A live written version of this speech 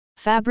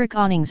Fabric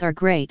awnings are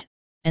great,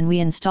 and we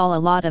install a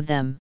lot of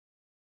them.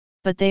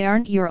 But they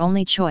aren't your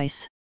only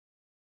choice.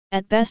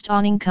 At Best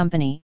Awning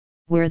Company,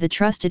 we're the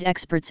trusted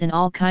experts in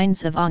all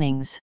kinds of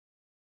awnings.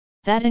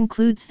 That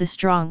includes the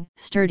strong,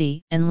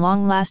 sturdy, and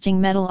long-lasting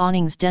metal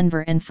awnings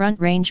Denver and Front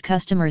Range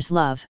customers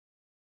love.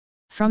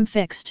 From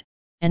fixed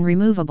and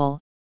removable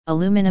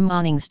aluminum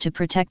awnings to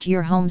protect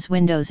your home's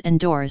windows and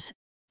doors,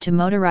 to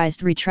motorized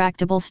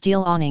retractable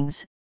steel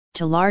awnings,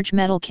 to large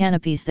metal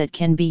canopies that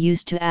can be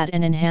used to add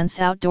and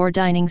enhance outdoor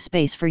dining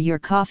space for your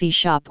coffee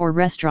shop or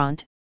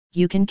restaurant,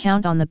 you can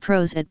count on the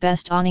pros at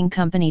Best Awning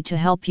Company to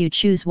help you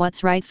choose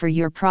what's right for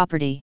your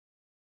property.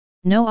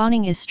 No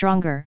awning is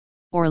stronger,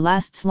 or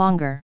lasts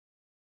longer.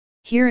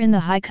 Here in the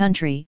high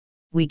country,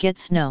 we get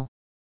snow.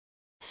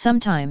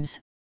 Sometimes,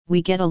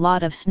 we get a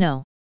lot of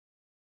snow.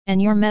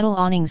 And your metal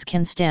awnings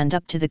can stand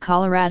up to the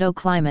Colorado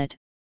climate,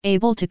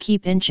 able to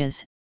keep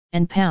inches,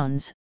 and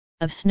pounds,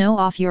 of snow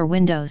off your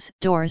windows,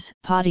 doors,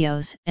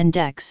 patios, and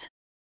decks.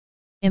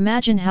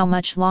 Imagine how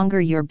much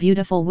longer your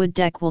beautiful wood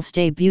deck will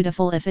stay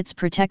beautiful if it's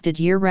protected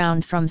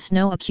year-round from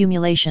snow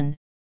accumulation,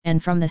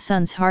 and from the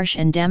sun's harsh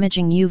and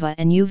damaging UVA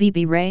and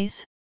UVB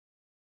rays.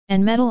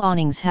 And metal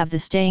awnings have the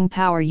staying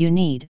power you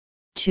need,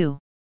 too.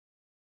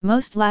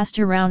 Most last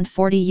around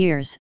 40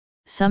 years,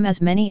 some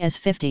as many as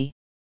 50.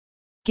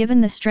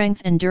 Given the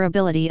strength and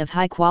durability of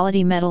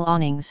high-quality metal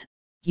awnings,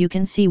 you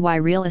can see why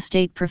real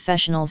estate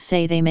professionals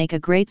say they make a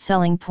great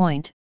selling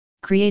point,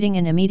 creating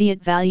an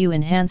immediate value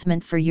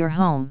enhancement for your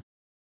home.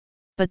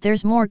 But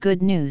there's more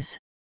good news.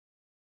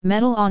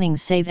 Metal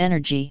awnings save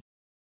energy.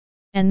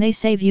 And they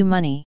save you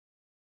money.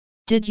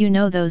 Did you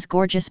know those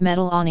gorgeous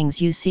metal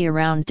awnings you see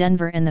around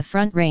Denver and the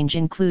Front Range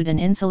include an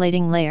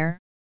insulating layer?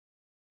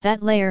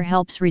 That layer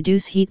helps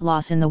reduce heat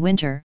loss in the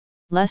winter.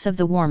 Less of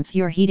the warmth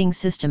your heating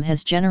system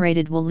has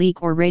generated will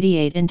leak or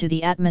radiate into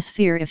the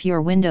atmosphere if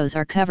your windows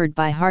are covered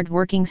by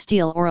hard-working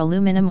steel or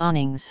aluminum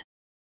awnings.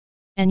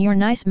 And your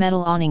nice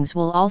metal awnings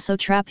will also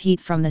trap heat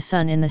from the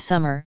sun in the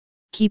summer,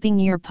 keeping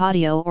your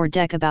patio or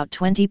deck about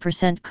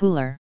 20%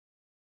 cooler.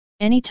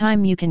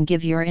 Anytime you can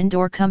give your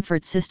indoor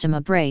comfort system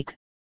a break,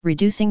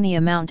 reducing the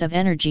amount of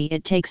energy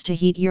it takes to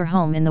heat your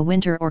home in the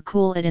winter or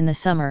cool it in the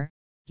summer,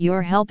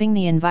 you're helping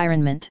the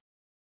environment.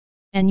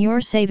 And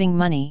you're saving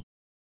money.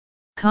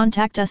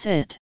 Contact us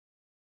at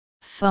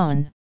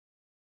phone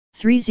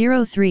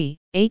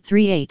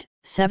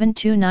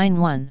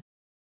 303-838-7291.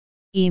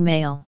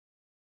 Email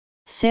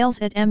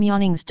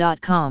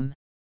sales@myawnings.com.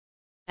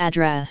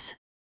 Address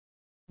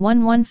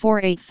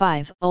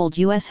 11485 Old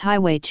US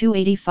Highway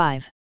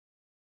 285.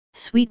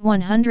 Suite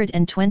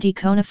 120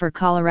 Conifer,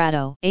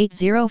 Colorado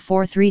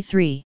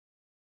 80433.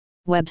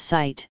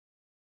 Website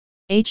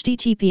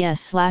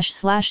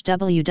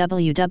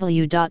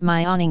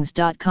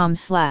https://www.myawnings.com/